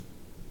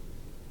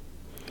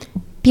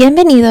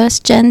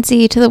Bienvenidos Gen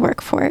Z to the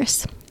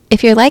workforce.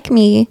 If you're like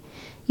me,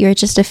 you're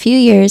just a few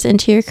years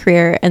into your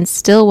career and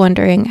still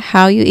wondering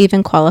how you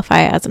even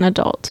qualify as an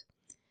adult.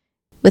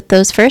 With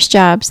those first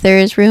jobs, there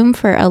is room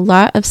for a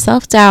lot of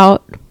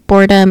self-doubt,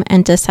 boredom,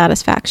 and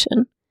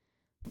dissatisfaction.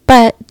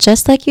 But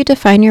just like you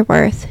define your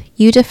worth,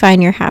 you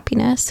define your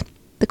happiness.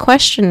 The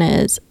question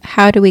is,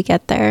 how do we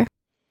get there?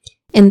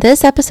 In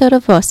this episode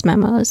of Voz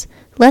Memos,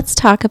 let's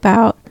talk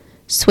about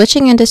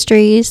switching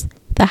industries,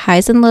 the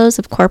highs and lows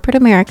of corporate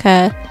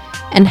America,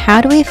 and how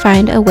do we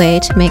find a way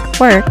to make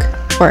work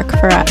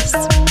for us.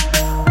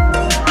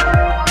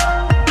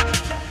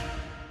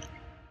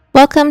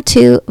 Welcome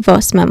to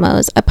Voz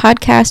Memos, a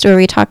podcast where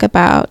we talk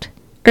about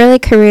early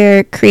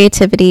career,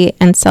 creativity,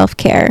 and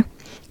self-care.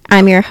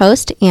 I'm your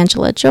host,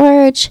 Angela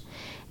George,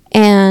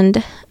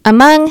 and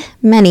among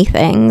many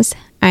things,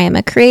 I am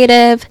a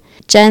creative,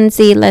 Gen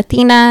Z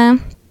Latina,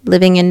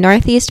 living in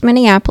Northeast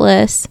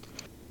Minneapolis,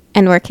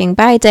 and working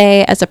by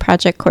day as a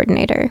project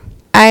coordinator.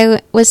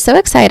 I was so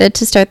excited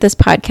to start this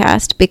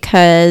podcast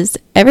because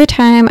every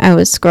time I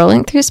was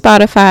scrolling through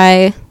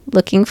Spotify,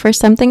 looking for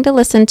something to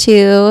listen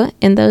to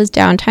in those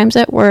downtimes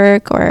at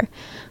work or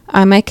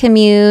on my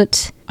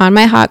commute, on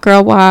my hot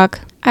girl walk,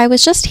 I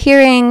was just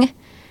hearing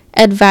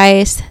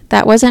advice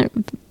that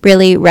wasn't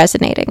really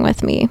resonating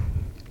with me.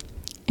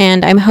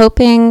 And I'm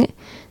hoping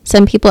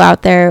some people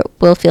out there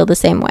will feel the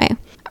same way.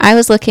 I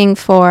was looking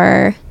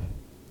for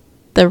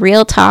the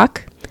real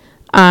talk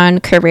on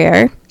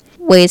career,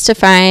 ways to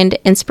find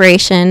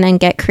inspiration and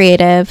get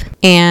creative,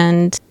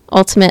 and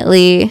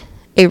ultimately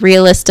a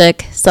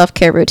realistic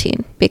self-care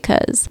routine,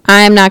 because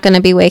I'm not going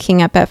to be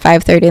waking up at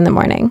 5:30 in the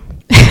morning.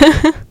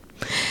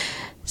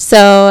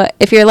 So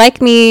if you're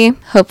like me,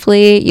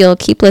 hopefully you'll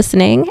keep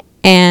listening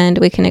and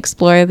we can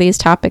explore these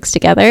topics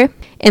together.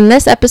 In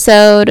this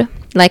episode,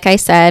 like I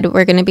said,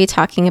 we're going to be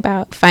talking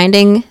about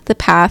finding the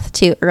path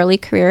to early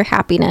career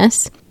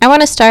happiness. I want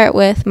to start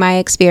with my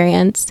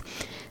experience.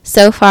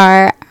 So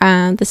far,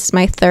 this is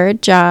my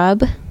third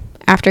job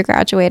after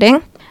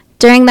graduating.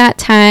 During that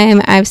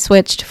time, I've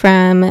switched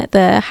from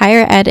the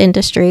higher ed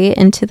industry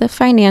into the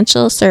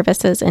financial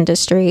services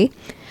industry,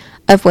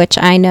 of which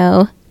I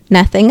know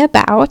nothing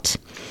about.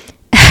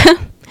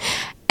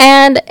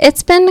 And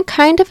it's been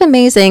kind of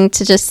amazing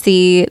to just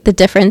see the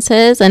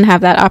differences and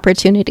have that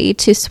opportunity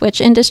to switch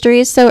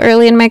industries so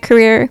early in my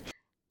career.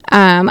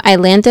 I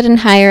landed in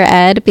higher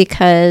ed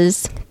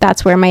because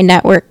that's where my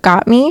network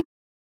got me.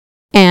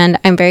 And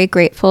I'm very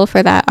grateful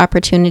for that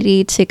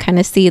opportunity to kind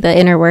of see the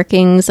inner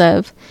workings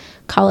of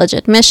college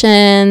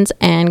admissions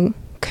and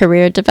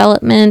career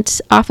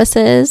development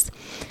offices.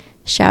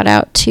 Shout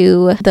out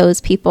to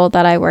those people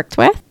that I worked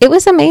with. It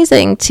was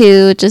amazing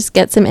to just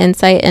get some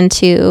insight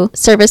into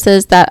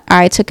services that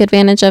I took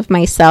advantage of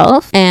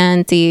myself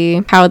and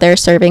see how they're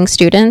serving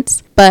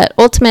students. But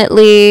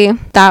ultimately,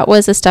 that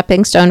was a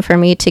stepping stone for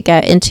me to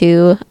get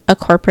into a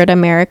corporate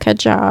America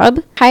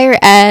job. Higher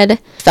ed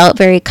felt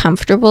very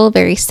comfortable,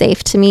 very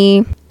safe to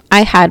me.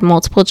 I had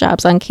multiple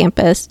jobs on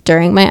campus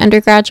during my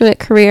undergraduate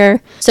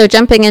career, so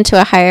jumping into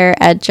a higher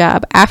ed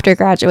job after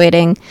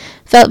graduating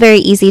felt very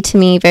easy to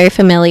me, very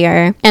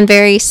familiar, and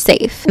very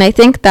safe. And I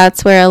think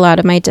that's where a lot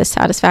of my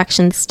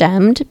dissatisfaction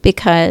stemmed,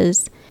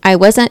 because I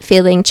wasn't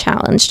feeling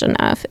challenged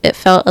enough. It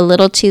felt a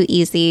little too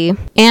easy,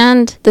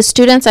 and the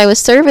students I was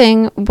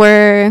serving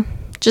were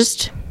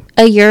just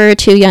a year or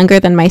two younger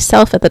than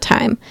myself at the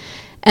time.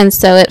 And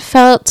so it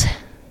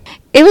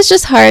was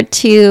just hard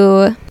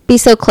to be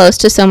so close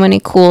to so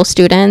many cool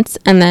students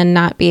and then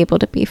not be able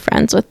to be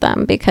friends with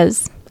them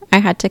because I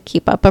had to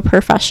keep up a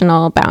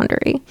professional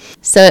boundary.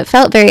 So it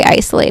felt very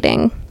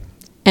isolating.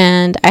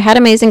 And I had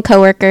amazing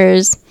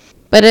coworkers,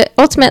 but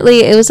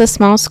ultimately it was a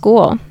small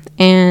school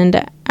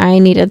and I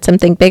needed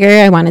something bigger.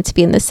 I wanted to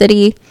be in the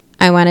city.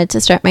 I wanted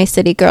to start my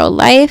city girl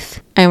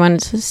life. I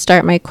wanted to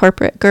start my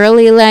corporate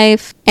girly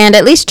life and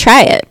at least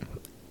try it.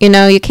 You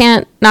know, you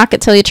can't knock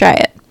it till you try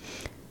it.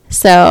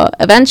 So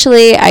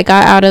eventually I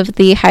got out of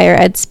the higher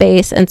ed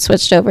space and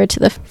switched over to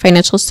the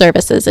financial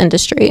services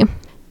industry.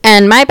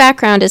 And my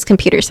background is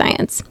computer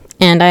science,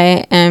 and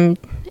I am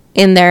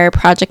in their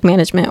project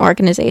management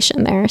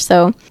organization there.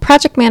 So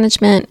project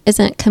management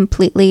isn't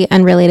completely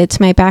unrelated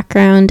to my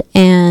background,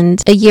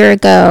 and a year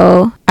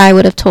ago I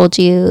would have told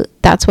you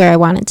that's where I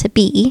wanted to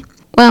be.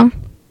 Well,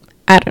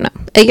 I don't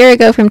know. A year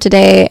ago from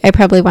today, I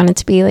probably wanted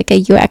to be like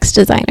a UX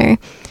designer,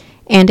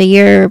 and a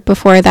year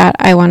before that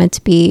I wanted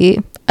to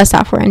be a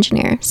software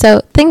engineer.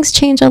 So things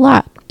change a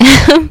lot.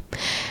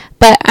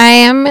 But I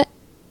am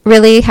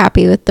really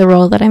happy with the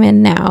role that I'm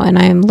in now, and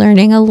I'm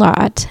learning a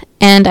lot.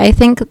 And I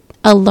think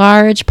a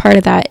large part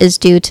of that is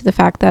due to the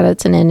fact that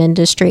it's in an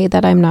industry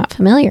that I'm not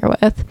familiar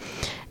with.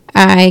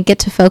 I get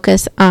to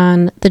focus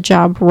on the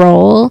job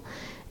role,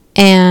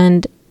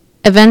 and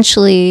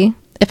eventually,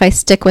 if I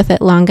stick with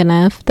it long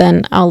enough,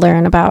 then I'll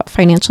learn about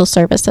financial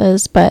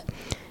services. But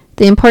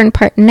the important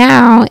part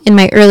now in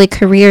my early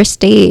career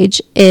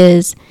stage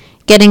is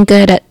getting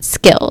good at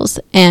skills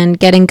and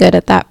getting good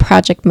at that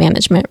project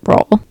management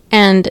role.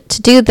 And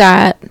to do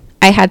that,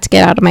 I had to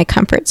get out of my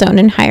comfort zone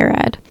in higher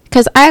ed.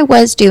 because I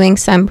was doing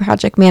some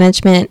project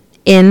management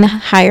in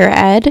higher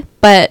ed,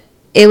 but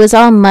it was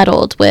all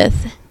muddled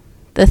with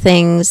the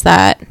things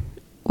that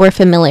were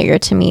familiar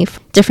to me.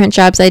 Different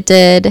jobs I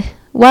did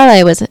while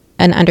I was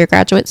an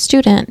undergraduate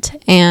student,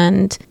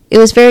 and it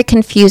was very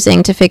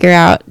confusing to figure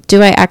out,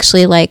 do I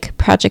actually like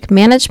project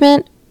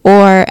management,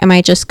 or am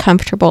I just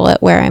comfortable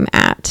at where I'm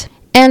at?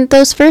 And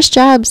those first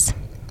jobs,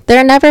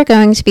 they're never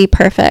going to be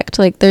perfect.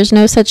 Like, there's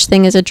no such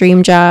thing as a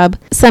dream job.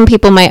 Some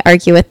people might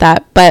argue with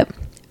that, but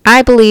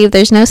I believe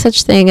there's no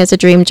such thing as a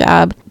dream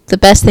job. The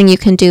best thing you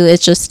can do is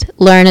just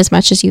learn as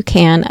much as you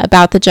can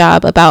about the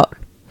job, about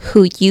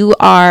who you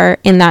are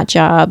in that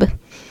job,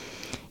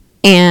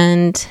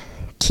 and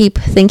keep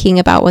thinking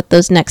about what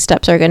those next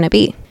steps are going to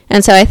be.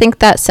 And so I think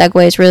that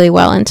segues really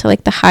well into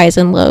like the highs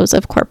and lows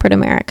of corporate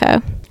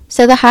America.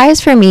 So the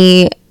highs for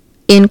me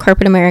in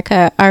corporate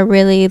America are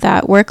really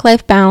that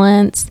work-life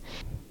balance,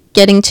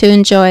 getting to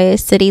enjoy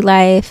city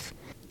life,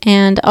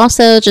 and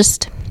also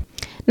just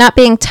not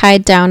being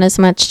tied down as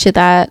much to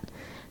that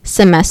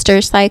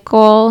semester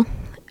cycle.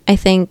 I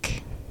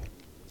think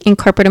in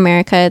corporate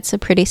America, it's a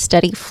pretty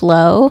steady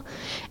flow.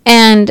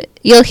 And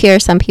you'll hear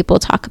some people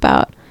talk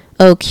about,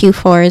 oh,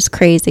 Q4 is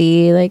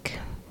crazy, like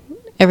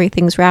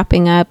everything's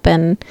wrapping up,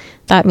 and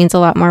that means a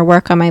lot more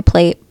work on my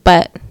plate.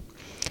 But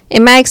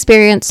in my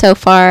experience so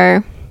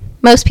far,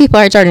 most people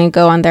are starting to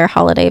go on their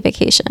holiday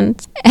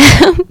vacations,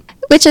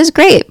 which is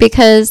great,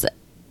 because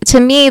to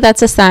me,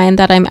 that's a sign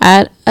that I'm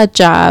at a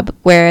job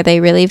where they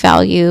really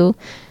value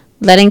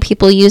letting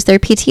people use their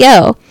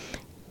PTO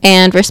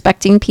and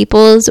respecting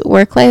people's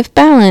work-life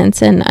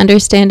balance and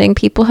understanding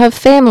people have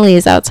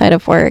families outside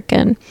of work,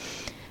 and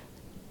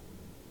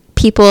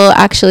people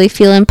actually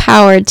feel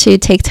empowered to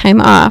take time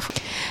off.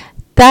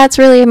 That's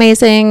really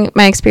amazing.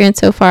 My experience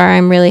so far,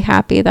 I'm really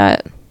happy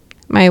that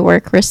my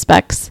work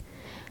respects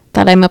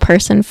that I'm a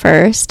person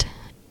first.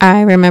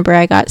 I remember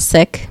I got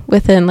sick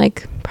within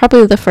like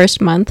probably the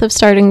first month of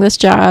starting this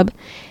job,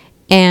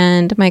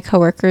 and my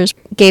coworkers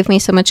gave me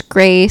so much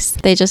grace.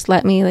 They just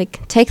let me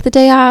like take the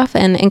day off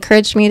and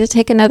encouraged me to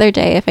take another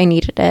day if I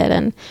needed it,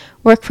 and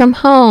work from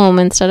home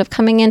instead of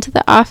coming into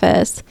the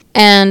office.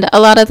 And a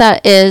lot of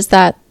that is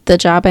that the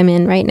job I'm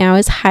in right now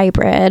is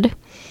hybrid,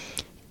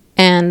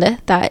 and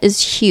that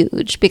is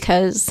huge,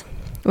 because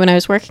when I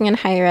was working in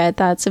higher ed,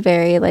 that's a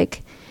very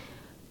like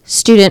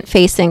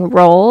student-facing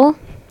role,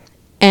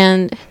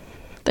 and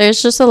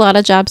there's just a lot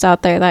of jobs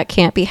out there that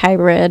can't be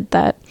hybrid,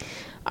 that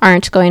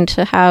aren't going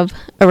to have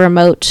a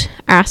remote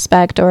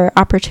aspect or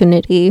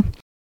opportunity.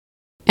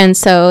 And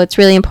so it's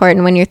really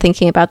important when you're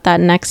thinking about that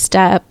next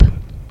step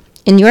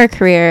in your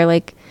career,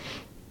 like,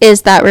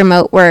 is that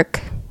remote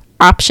work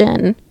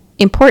option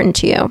important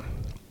to you?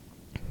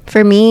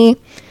 For me,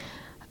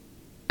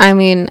 I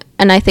mean,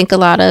 and I think a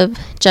lot of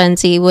Gen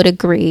Z would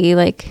agree,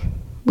 like,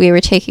 we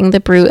were taking the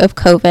brunt of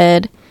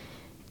COVID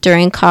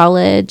during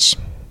college,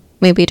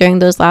 maybe during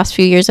those last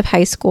few years of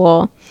high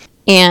school.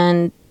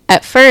 And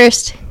at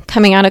first,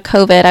 coming out of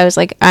COVID, I was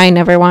like, I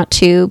never want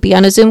to be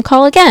on a Zoom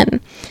call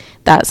again.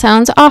 That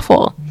sounds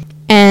awful.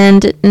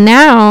 And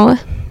now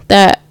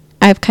that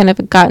I've kind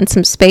of gotten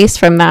some space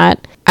from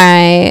that,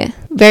 I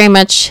very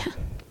much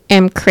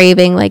am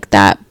craving like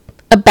that,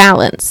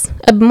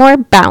 a more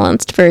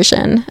balanced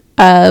version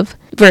of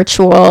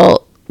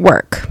virtual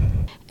work.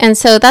 And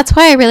so that's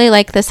why I really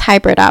like this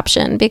hybrid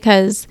option,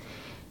 because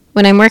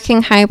when I'm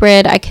working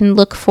hybrid, I can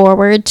look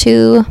forward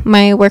to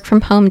my work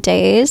from home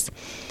days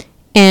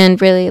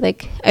and really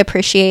like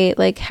appreciate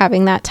like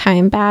having that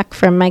time back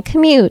from my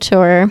commute,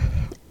 or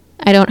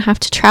I don't have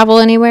to travel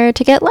anywhere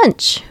to get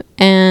lunch,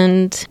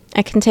 and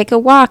I can take a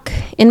walk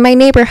in my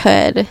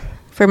neighborhood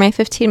for my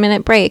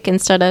 15-minute break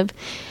instead of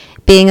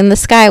being in the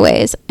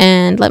Skyways.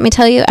 And let me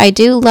tell you, I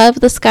do love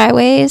the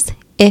Skyways.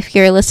 If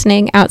you're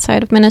listening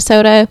outside of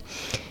Minnesota,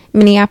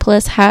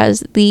 Minneapolis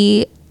has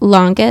the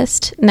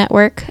longest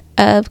network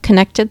of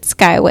connected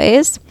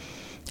Skyways,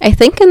 I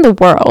think, in the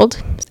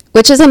world,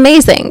 which is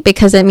amazing,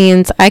 because it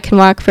means I can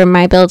walk from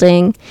my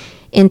building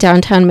in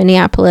downtown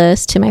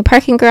Minneapolis to my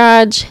parking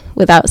garage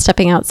without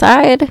stepping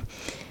outside,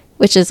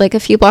 which is like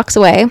a few blocks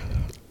away,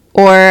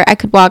 or I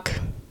could walk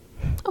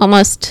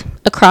almost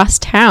across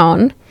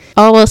town,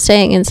 all while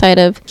staying inside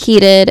of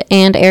heated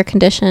and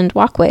air-conditioned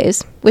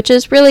walkways, which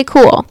is really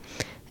cool,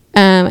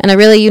 and a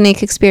really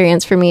unique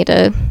experience for me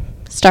to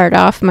start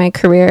off my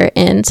career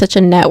in such a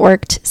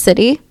networked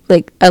city,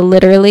 like a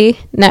literally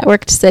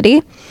networked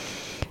city.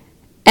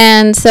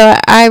 And so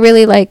I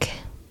really like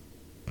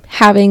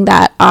having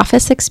that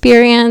office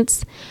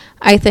experience.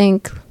 I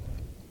think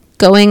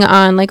going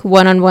on like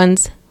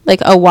one-on-ones, like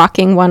a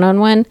walking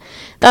one-on-one,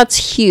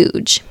 that's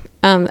huge.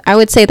 I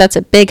would say that's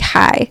a big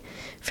high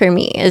for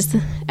me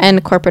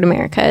and corporate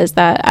America, is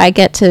that I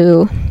get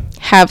to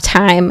have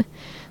time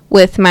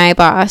with my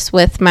boss,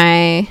 with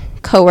my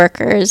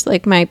coworkers,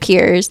 like my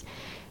peers,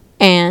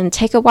 and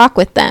take a walk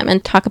with them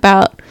and talk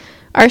about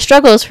our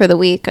struggles for the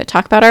week,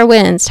 talk about our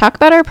wins, talk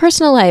about our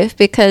personal life,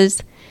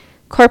 because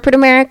corporate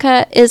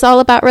America is all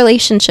about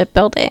relationship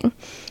building.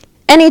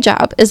 Any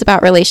job is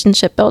about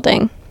relationship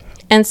building.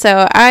 And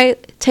so I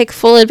take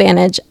full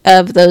advantage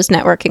of those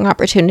networking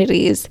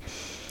opportunities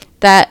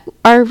that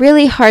are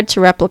really hard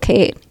to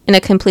replicate in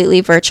a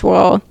completely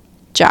virtual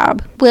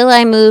job. Will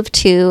I move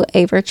to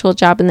a virtual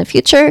job in the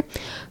future?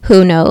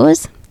 Who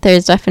knows?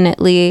 There's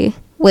definitely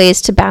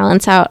ways to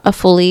balance out a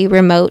fully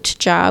remote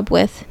job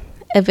with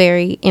a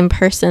very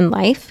in-person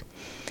life.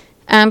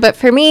 But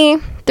for me,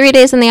 3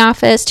 days in the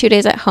office, 2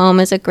 days at home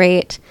is a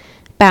great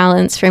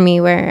balance for me,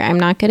 where I'm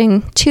not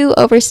getting too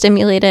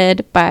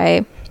overstimulated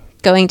by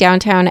going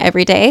downtown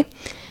every day,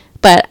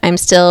 but I'm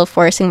still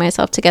forcing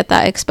myself to get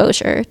that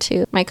exposure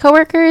to my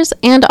coworkers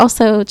and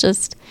also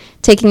just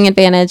taking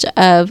advantage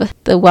of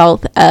the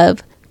wealth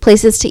of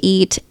places to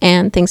eat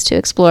and things to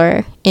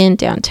explore in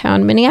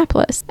downtown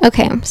Minneapolis.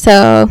 Okay,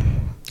 so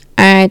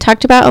I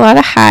talked about a lot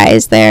of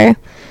highs there.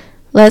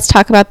 Let's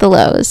talk about the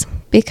lows,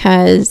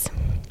 because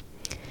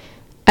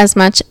as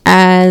much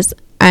as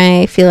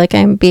I feel like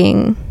I'm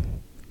being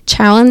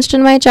challenged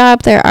in my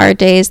job, there are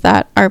days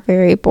that are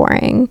very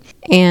boring,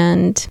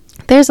 and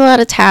there's a lot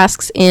of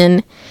tasks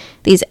in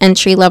these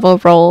entry-level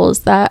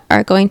roles that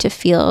are going to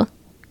feel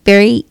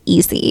very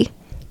easy.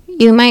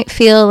 You might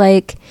feel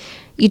like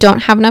you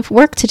don't have enough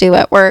work to do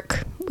at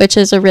work, which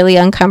is a really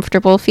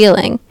uncomfortable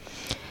feeling.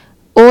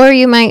 Or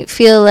you might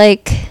feel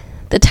like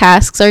the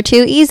tasks are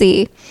too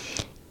easy,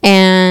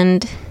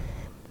 and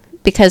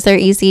because they're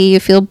easy, you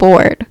feel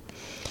bored.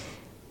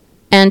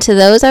 And to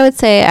those, I would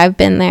say I've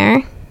been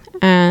there.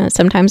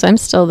 Sometimes I'm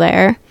still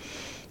there.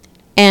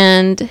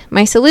 And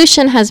my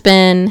solution has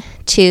been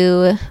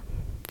to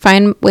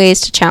find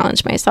ways to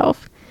challenge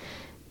myself.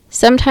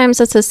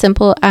 Sometimes it's as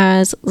simple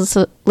as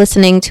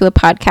listening to a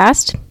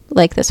podcast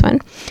like this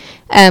one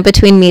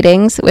between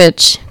meetings,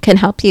 which can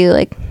help you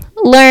like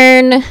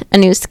learn a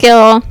new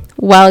skill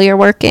while you're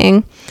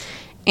working.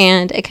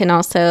 And it can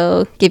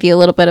also give you a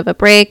little bit of a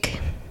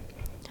break,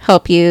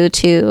 help you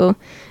to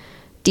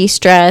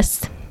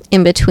de-stress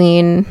in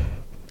between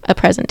a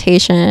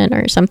presentation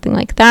or something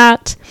like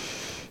that.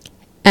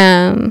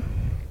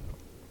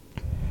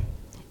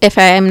 If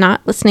I am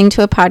not listening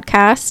to a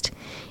podcast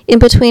in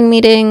between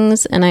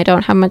meetings and I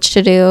don't have much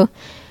to do,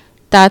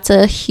 that's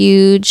a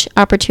huge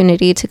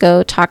opportunity to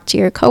go talk to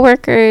your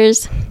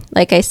coworkers.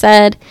 Like I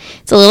said,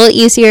 it's a little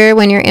easier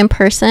when you're in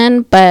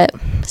person, but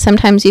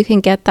sometimes you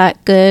can get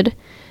that good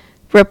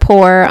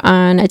rapport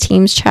on a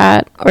Teams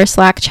chat or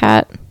Slack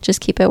chat. Just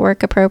keep it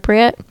work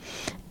appropriate.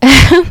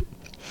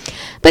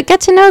 But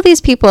get to know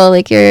these people.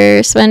 Like,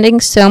 you're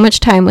spending so much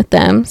time with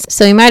them,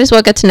 so you might as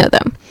well get to know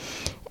them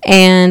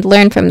and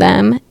learn from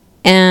them,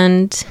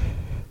 and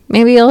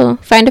maybe you'll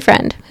find a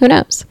friend. Who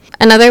knows?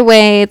 Another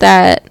way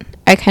that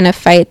I kind of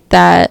fight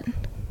that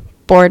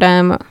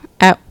boredom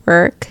at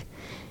work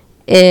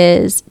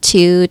is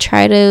to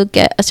try to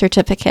get a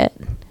certificate,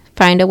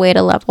 find a way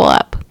to level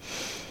up.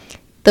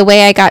 The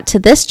way I got to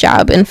this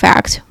job, in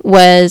fact,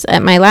 was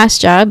at my last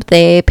job,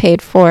 they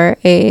paid for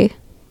a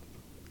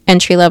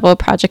entry-level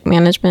project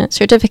management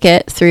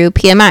certificate through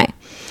PMI,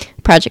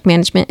 Project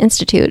Management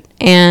Institute.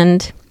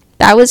 And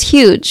that was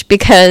huge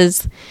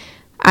because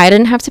I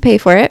didn't have to pay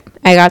for it.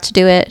 I got to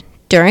do it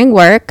during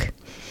work,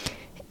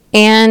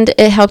 and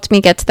it helped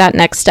me get to that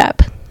next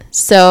step.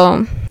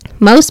 So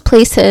most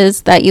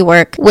places that you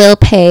work will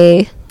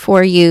pay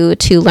for you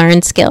to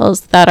learn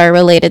skills that are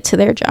related to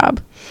their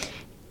job.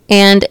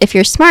 And if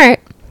you're smart,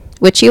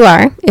 which you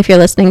are, if you're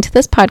listening to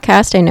this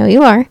podcast, I know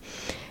you are,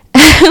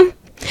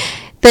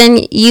 then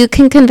you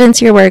can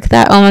convince your work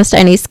that almost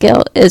any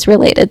skill is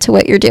related to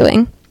what you're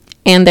doing.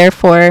 And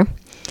therefore,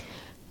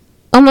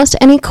 almost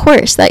any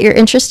course that you're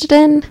interested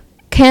in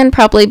can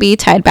probably be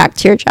tied back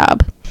to your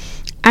job.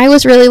 I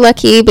was really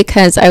lucky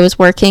because I was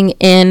working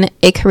in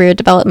a career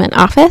development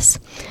office.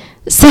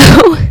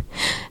 So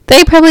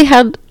they probably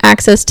had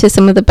access to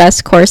some of the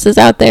best courses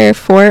out there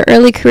for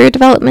early career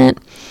development.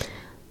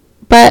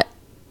 But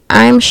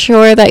I'm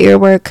sure that your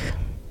work,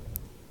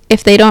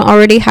 if they don't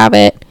already have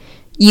it,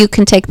 you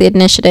can take the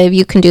initiative,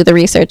 you can do the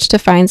research to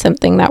find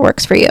something that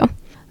works for you.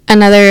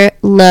 Another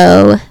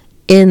low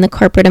in the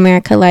corporate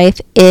America life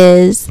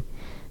is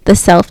the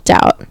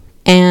self-doubt.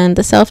 And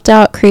the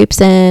self-doubt creeps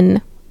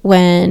in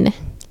when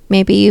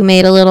maybe you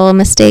made a little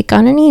mistake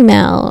on an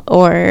email,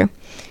 or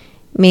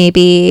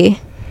maybe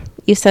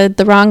you said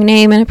the wrong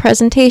name in a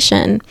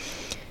presentation.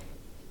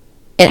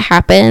 It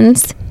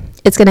happens.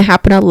 It's going to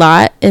happen a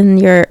lot in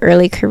your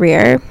early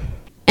career.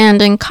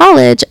 And in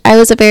college, I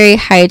was a very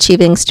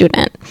high-achieving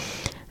student.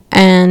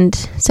 And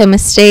so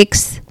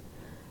mistakes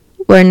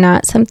were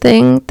not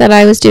something that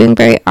I was doing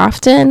very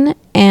often.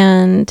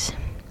 And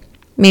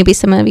maybe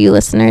some of you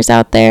listeners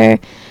out there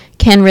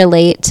can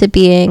relate to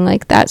being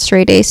like that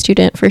straight A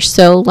student for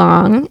so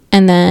long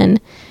and then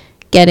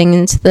getting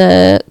into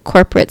the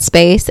corporate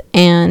space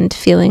and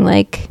feeling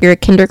like you're a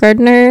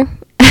kindergartner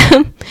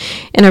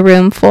in a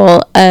room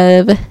full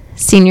of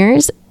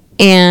seniors.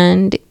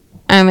 And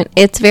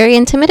it's very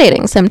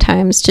intimidating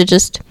sometimes to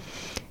just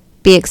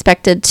be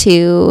expected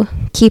to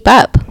keep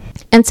up.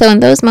 And so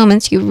in those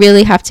moments, you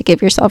really have to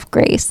give yourself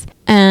grace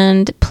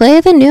and play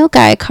the new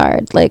guy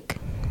card. Like,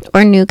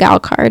 or new gal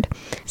card.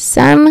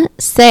 Some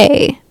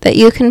say that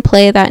you can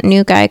play that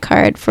new guy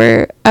card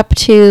for up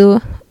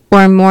to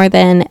or more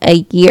than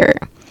a year.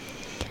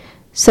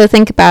 So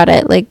think about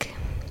it, like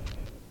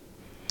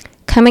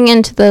coming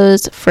into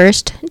those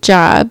first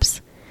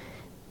jobs,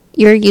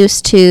 you're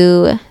used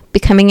to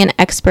becoming an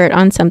expert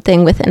on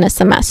something within a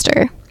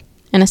semester.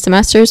 And a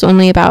semester is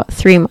only about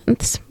 3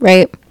 months,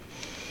 right?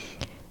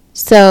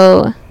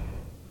 So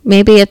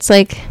maybe it's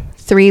like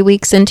 3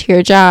 weeks into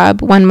your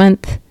job, 1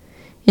 month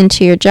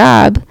into your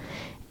job,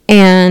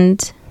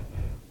 and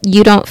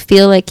you don't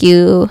feel like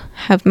you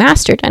have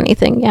mastered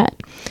anything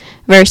yet.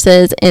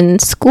 Versus in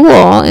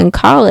school, in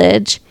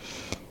college,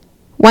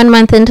 1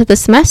 month into the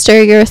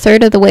semester, you're a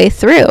third of the way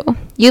through.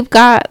 You've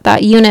got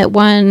that Unit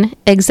 1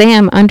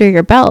 exam under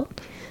your belt.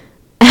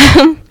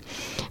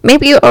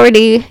 Maybe you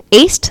already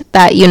aced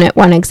that Unit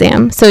 1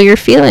 exam, so you're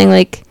feeling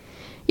like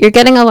you're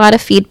getting a lot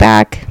of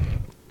feedback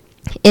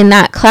in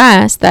that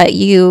class that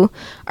you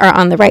are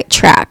on the right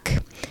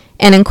track.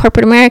 And in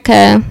corporate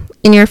America,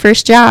 in your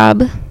first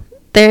job,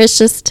 there's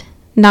just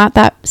not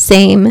that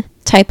same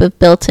type of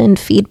built-in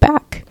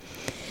feedback.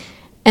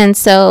 And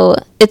so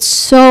it's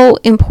so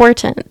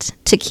important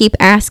to keep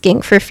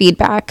asking for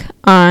feedback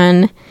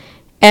on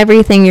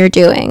everything you're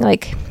doing,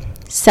 like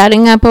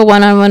setting up a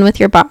one-on-one with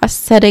your boss,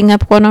 setting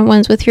up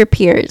one-on-ones with your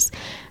peers,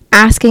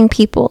 asking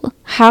people,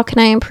 how can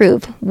I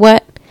improve?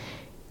 What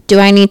do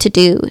I need to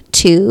do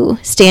to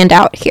stand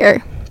out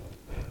here?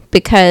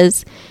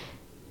 Because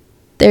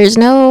there's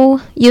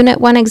no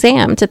Unit 1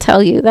 exam to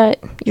tell you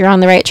that you're on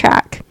the right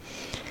track.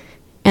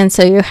 And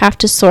so you have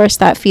to source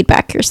that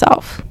feedback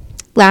yourself.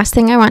 Last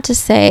thing I want to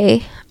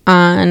say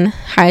on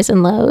highs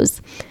and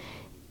lows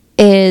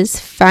is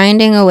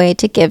finding a way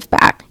to give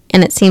back.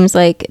 And it seems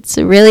like it's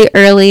really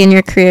early in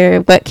your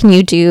career. What can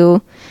you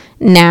do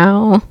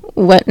now?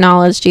 What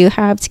knowledge do you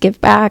have to give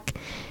back?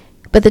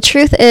 But the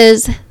truth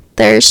is,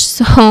 there's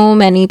so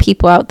many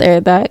people out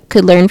there that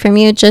could learn from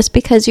you just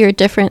because you're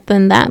different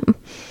than them.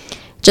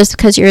 Just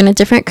because you're in a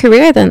different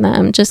career than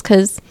them. Just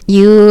because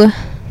you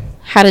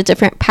had a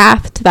different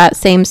path to that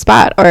same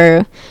spot,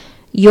 or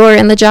you're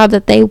in the job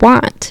that they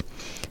want.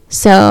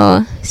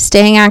 So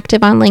staying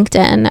active on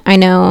LinkedIn. I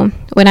know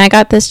when I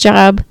got this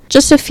job,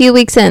 just a few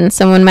weeks in,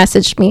 someone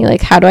messaged me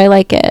like, how do I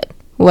like it?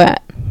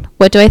 What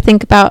do I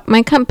think about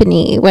my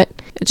company?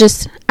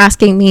 Just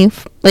asking me,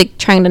 like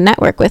trying to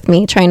network with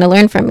me, trying to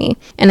learn from me.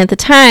 And at the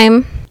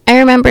time, I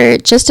remember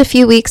just a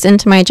few weeks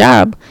into my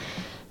job,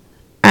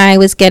 I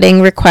was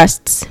getting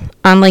requests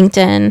on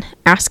LinkedIn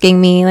asking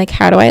me like,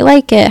 how do I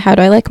like it? How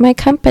do I like my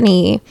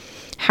company?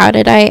 How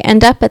did I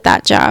end up at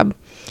that job?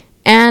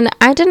 And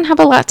I didn't have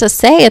a lot to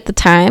say at the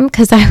time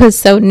because I was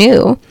so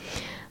new.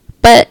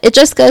 But it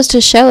just goes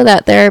to show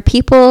that there are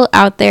people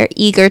out there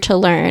eager to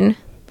learn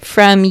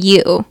from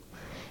you.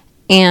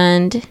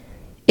 And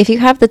if you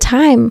have the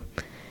time,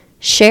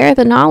 share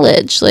the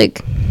knowledge.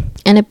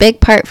 And a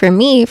big part for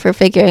me for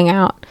figuring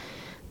out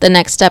the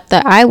next step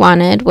that I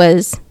wanted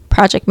was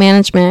project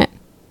management.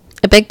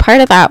 A big part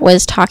of that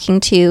was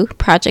talking to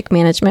project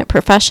management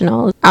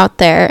professionals out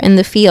there in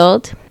the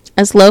field,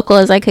 as local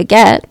as I could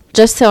get,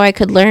 just so I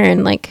could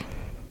learn,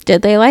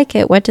 did they like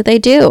it? What did they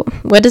do?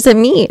 What does it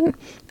mean?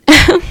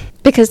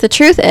 Because the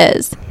truth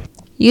is,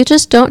 you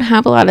just don't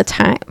have a lot of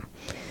time.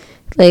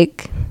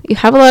 You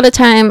have a lot of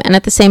time, and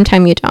at the same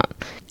time, you don't.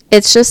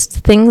 It's just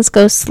things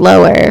go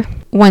slower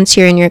once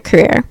you're in your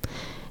career.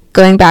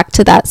 Going back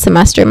to that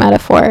semester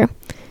metaphor,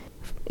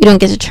 you don't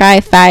get to try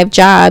 5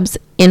 jobs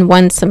in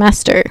 1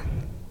 semester,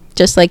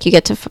 just like you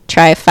get to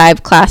try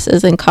 5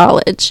 classes in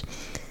college.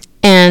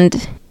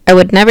 And I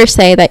would never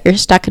say that you're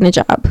stuck in a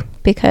job,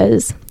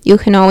 because you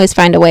can always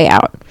find a way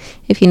out.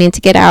 If you need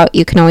to get out,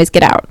 you can always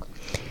get out.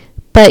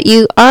 But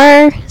you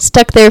are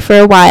stuck there for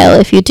a while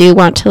if you do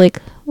want to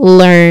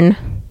learn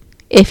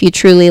if you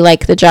truly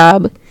like the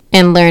job,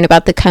 and learn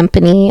about the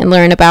company and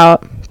learn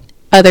about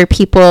other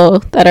people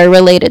that are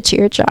related to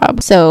your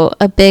job. So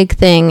a big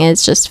thing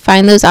is just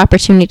find those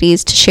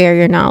opportunities to share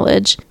your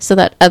knowledge so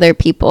that other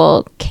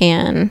people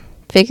can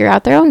figure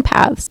out their own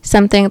paths.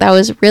 Something that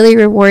was really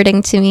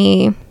rewarding to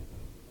me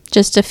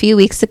just a few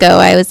weeks ago,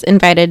 I was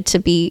invited to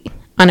be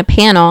on a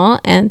panel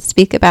and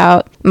speak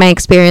about my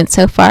experience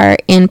so far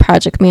in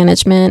project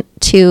management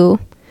to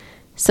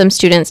some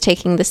students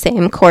taking the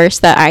same course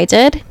that I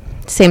did,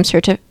 same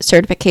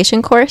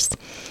certification course.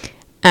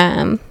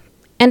 And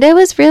it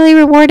was really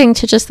rewarding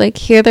to just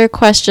hear their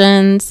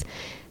questions,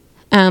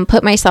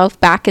 put myself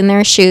back in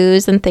their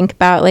shoes and think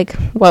about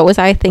what was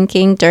I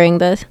thinking during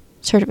the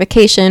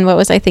certification? What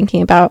was I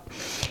thinking about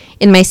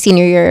in my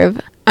senior year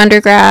of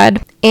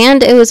undergrad?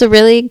 And it was a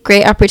really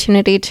great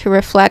opportunity to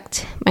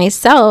reflect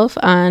myself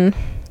on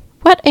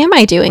what am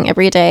I doing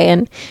every day,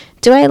 and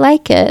do I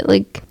like it?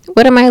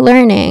 What am I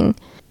learning?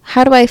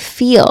 How do I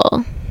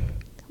feel?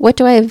 What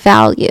do I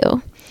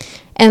value?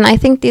 And I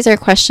think these are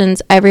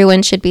questions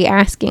everyone should be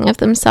asking of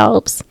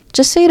themselves,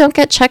 just so you don't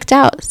get checked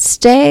out.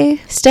 Stay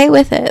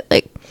with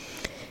it.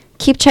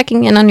 Keep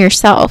checking in on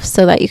yourself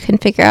so that you can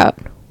figure out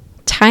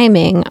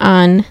timing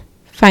on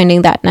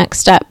finding that next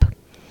step.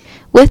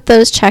 With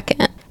those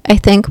check-in, I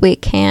think we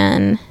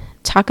can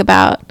talk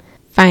about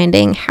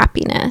finding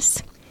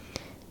happiness.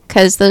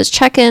 Because those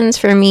check-ins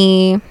for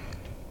me,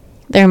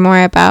 they're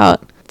more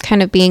about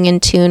kind of being in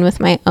tune with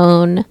my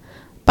own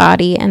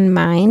body and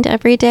mind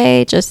every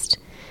day. Just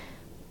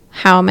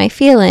how am I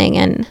feeling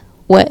and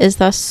what is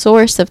the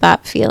source of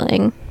that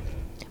feeling?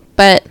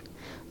 But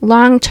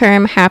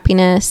long-term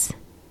happiness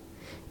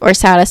or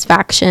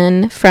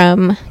satisfaction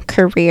from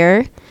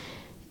career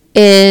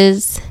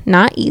is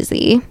not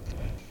easy.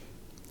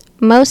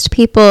 Most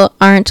people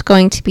aren't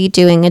going to be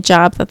doing a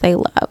job that they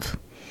love.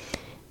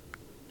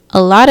 A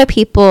lot of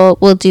people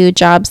will do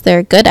jobs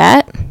they're good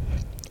at,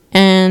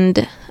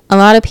 and a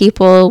lot of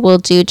people will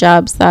do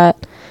jobs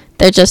that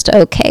they're just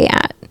okay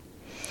at,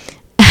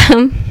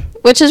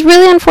 which is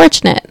really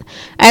unfortunate.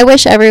 I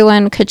wish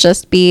everyone could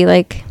just be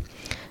like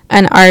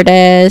an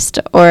artist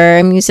or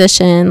a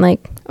musician,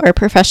 like, or a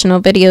professional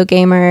video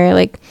gamer,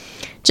 like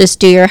just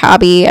do your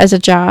hobby as a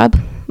job.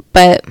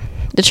 But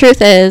the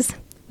truth is,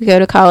 we go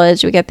to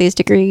college, we get these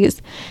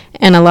degrees,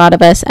 and a lot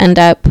of us end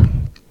up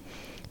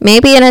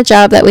maybe in a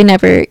job that we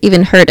never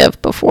even heard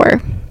of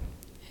before.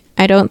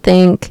 I don't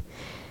think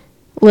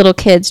little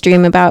kids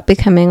dream about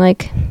becoming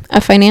like a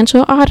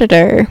financial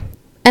auditor.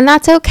 And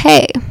that's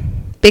okay,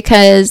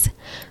 because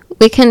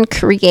we can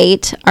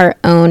create our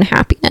own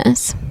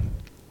happiness.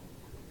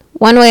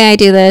 One way I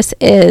do this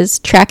is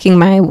tracking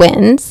my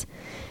wins.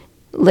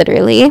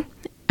 Literally,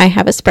 I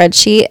have a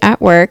spreadsheet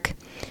at work,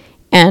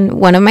 and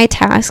one of my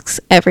tasks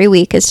every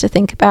week is to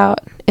think about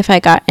if I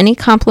got any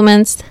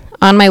compliments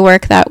on my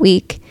work that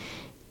week,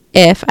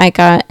 if I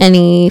got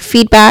any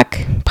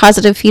feedback,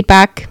 positive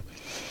feedback,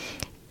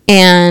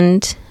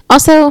 and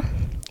also,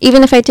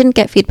 even if I didn't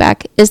get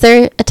feedback, is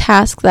there a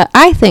task that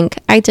I think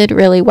I did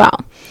really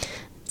well?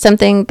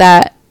 Something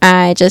that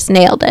I just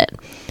nailed it.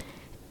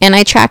 And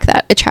I track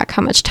that. I track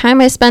how much time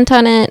I spent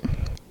on it,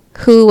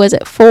 who was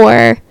it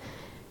for,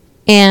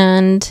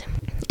 and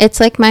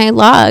it's like my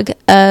log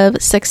of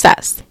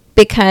success.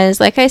 Because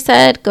like I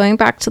said, going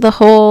back to the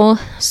whole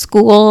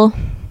school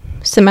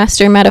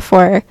semester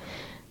metaphor,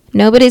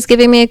 nobody's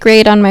giving me a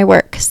grade on my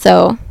work.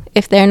 So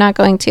if they're not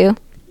going to,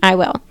 I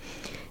will.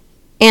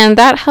 And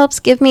that helps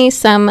give me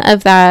some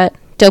of that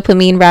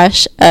dopamine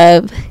rush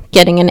of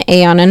getting an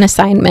A on an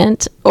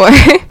assignment, or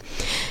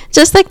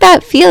just like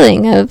that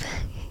feeling of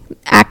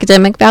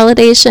academic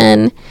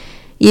validation.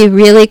 You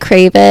really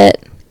crave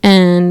it,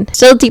 and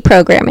still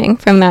deprogramming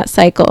from that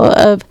cycle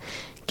of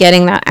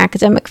getting that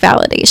academic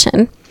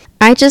validation.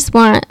 I just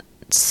want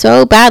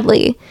so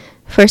badly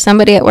for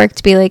somebody at work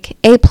to be like,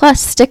 A+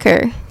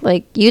 sticker,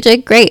 like, you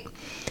did great.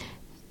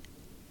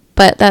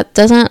 But that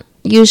doesn't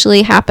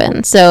usually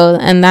happen. So,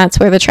 and that's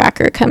where the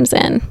tracker comes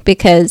in,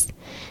 because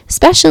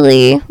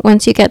especially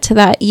once you get to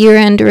that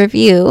year-end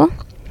review,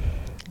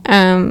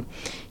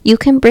 you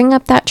can bring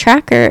up that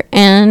tracker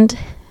and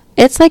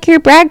it's like your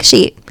brag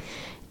sheet,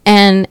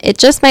 and it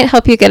just might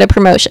help you get a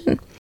promotion.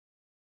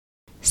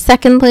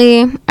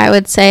 Secondly, I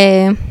would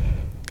say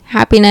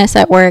happiness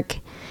at work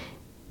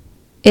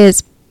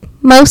is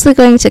mostly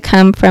going to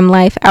come from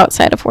life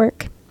outside of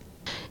work.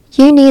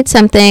 You need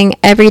something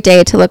every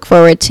day to look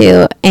forward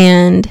to,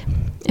 and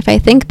if I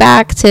think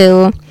back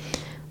to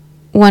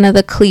one of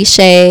the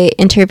cliche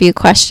interview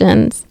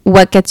questions,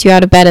 what gets you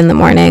out of bed in the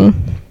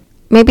morning?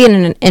 Maybe in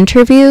an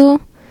interview,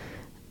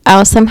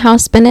 I'll somehow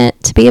spin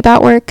it to be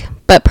about work.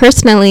 But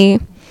personally,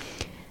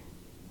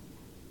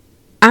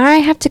 I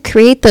have to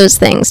create those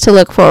things to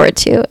look forward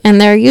to, and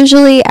they're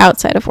usually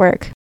outside of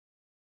work.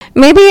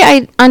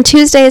 Maybe on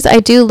Tuesdays, I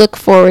do look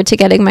forward to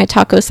getting my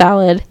taco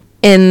salad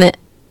in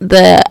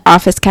the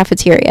office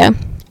cafeteria.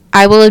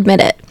 I will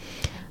admit it.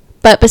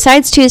 But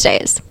besides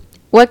Tuesdays,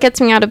 what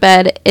gets me out of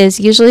bed is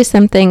usually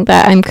something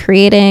that I'm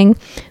creating,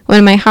 one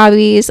of my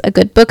hobbies, a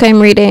good book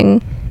I'm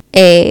reading,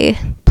 a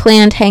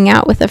planned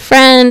hangout with a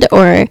friend,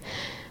 or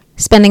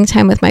spending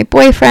time with my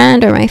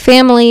boyfriend or my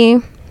family.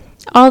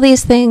 All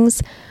these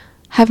things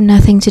have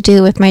nothing to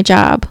do with my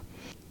job.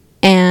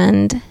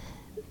 And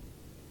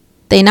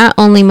they not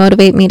only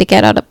motivate me to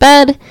get out of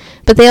bed,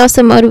 but they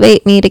also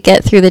motivate me to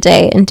get through the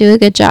day and do a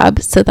good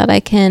job so that I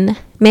can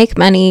make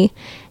money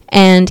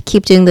and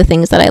keep doing the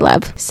things that I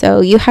love.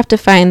 So you have to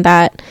find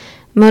that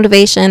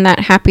motivation,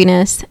 that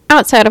happiness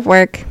outside of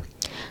work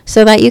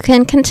so that you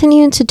can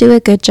continue to do a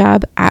good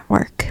job at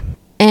work.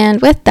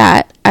 And with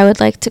that, I would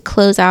like to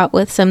close out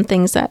with some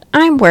things that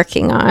I'm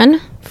working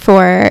on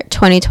for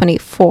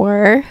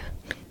 2024,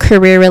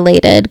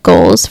 career-related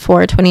goals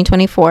for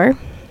 2024.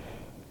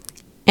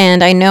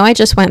 And I know I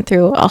just went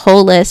through a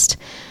whole list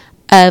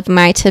of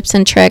my tips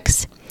and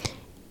tricks,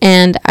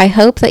 and I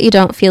hope that you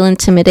don't feel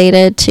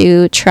intimidated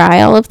to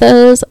try all of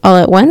those all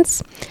at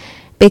once,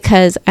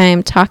 because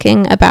I'm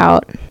talking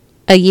about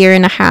a year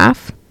and a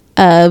half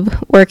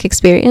of work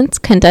experience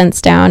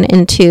condensed down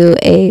into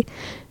a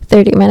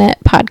 30-minute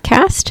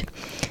podcast.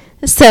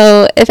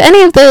 So if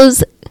any of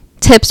those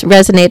tips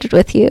resonated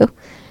with you,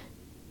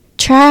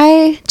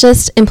 try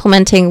just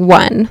implementing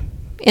one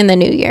in the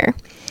new year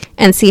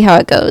and see how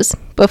it goes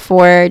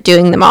before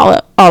doing them all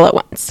at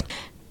once.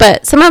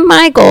 But some of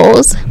my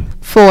goals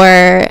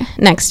for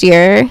next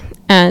year,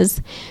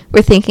 as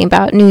we're thinking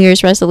about New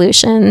Year's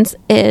resolutions,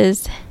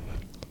 is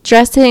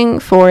dressing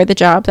for the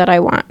job that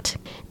I want.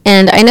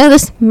 And I know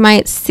this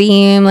might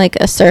seem like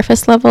a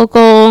surface level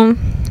goal,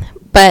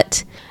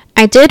 but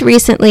I did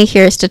recently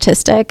hear a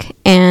statistic,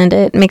 and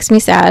it makes me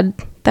sad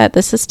that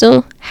this is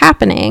still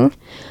happening.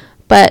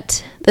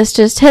 But the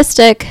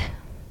statistic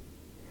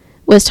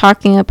was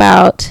talking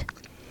about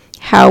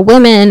how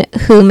women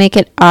who make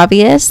it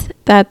obvious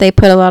that they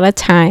put a lot of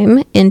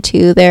time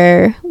into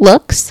their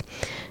looks,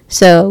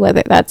 so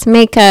whether that's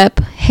makeup,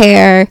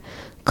 hair,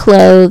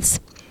 clothes,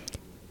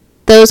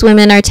 those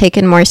women are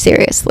taken more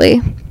seriously.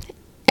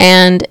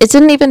 And it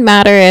didn't even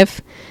matter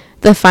if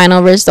the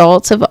final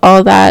results of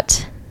all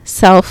that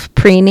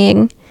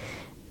self-preening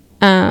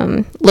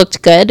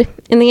looked good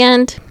in the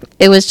end.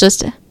 It was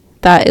just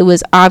that it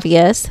was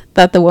obvious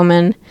that the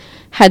woman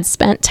had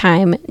spent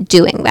time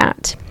doing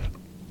that.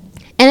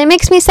 And it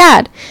makes me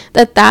sad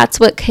that that's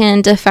what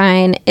can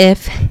define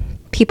if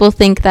people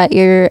think that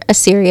you're a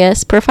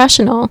serious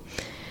professional.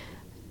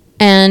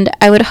 And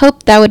I would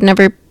hope that would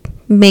never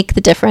make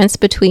the difference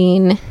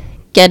between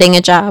getting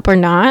a job or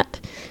not,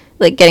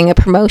 like getting a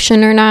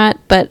promotion or not.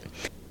 But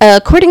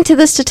according to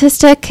the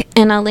statistic,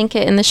 and I'll link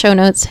it in the show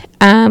notes,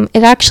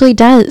 it actually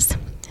does.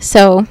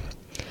 So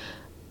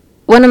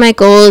one of my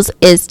goals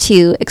is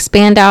to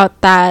expand out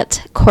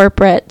that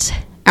corporate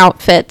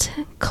outfit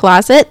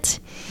closet.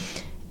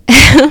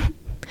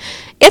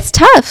 It's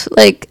tough.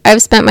 Like,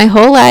 I've spent my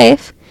whole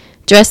life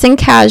dressing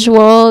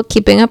casual,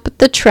 keeping up with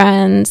the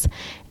trends,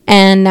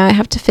 and now I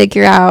have to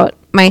figure out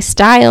my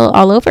style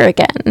all over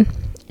again.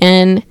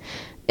 And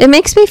it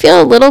makes me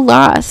feel a little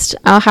lost.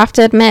 I'll have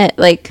to admit,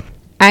 like,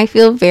 I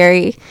feel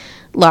very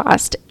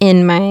lost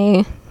in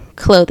my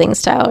clothing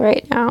style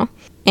right now.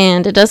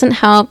 And it doesn't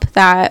help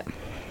that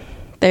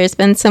there's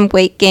been some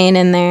weight gain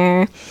in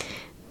there.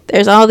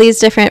 There's all these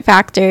different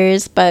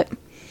factors, but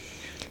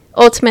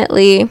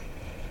ultimately,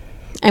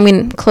 I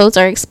mean, clothes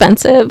are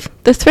expensive.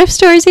 The thrift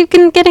stores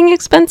even getting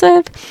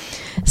expensive.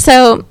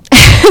 So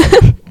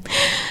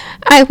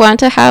I want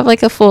to have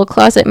like a full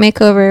closet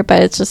makeover,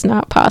 but it's just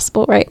not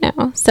possible right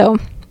now. So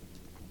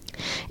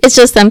it's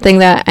just something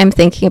that I'm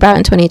thinking about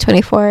in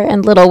 2024,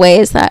 and little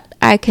ways that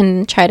I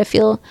can try to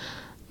feel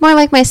more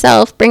like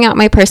myself, bring out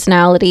my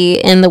personality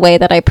in the way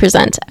that I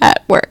present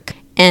at work.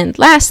 And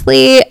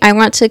lastly, I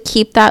want to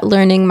keep that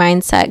learning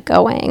mindset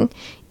going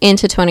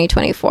into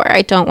 2024.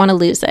 I don't want to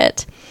lose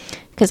it,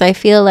 because I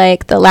feel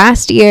like the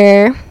last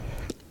year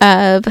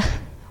of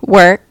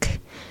work,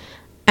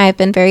 I've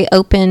been very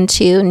open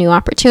to new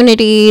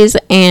opportunities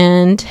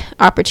and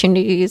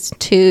opportunities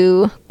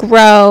to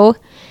grow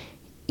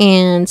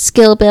and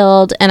skill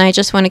build, and I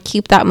just want to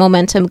keep that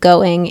momentum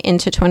going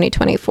into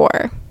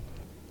 2024.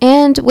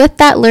 And with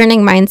that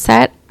learning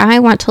mindset, I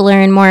want to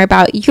learn more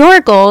about your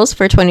goals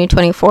for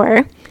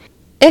 2024.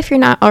 If you're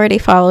not already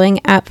following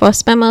at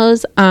Vos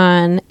Memos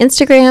on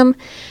Instagram,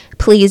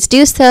 please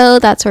do so.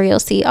 That's where you'll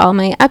see all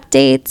my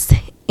updates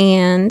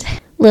and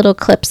little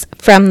clips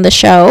from the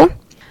show.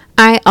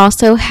 I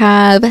also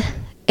have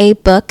a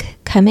book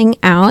coming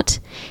out.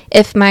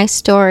 If my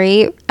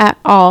story at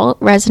all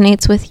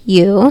resonates with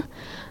you,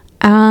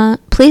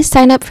 please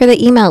sign up for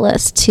the email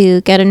list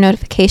to get a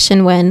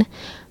notification when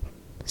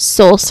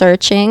Soul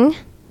Searching,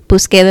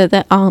 Búsqueda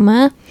de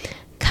Alma,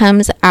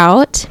 comes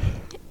out.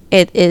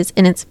 It is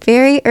in its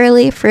very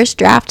early first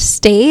draft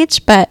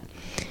stage, but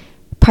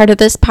part of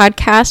this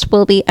podcast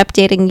will be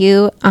updating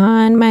you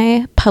on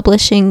my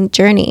publishing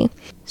journey.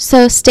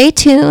 So stay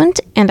tuned,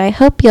 and I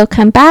hope you'll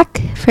come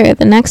back for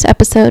the next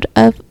episode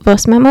of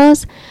Vos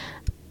Memos,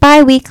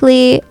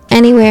 bi-weekly,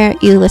 anywhere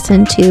you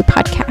listen to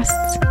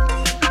podcasts.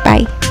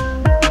 Bye.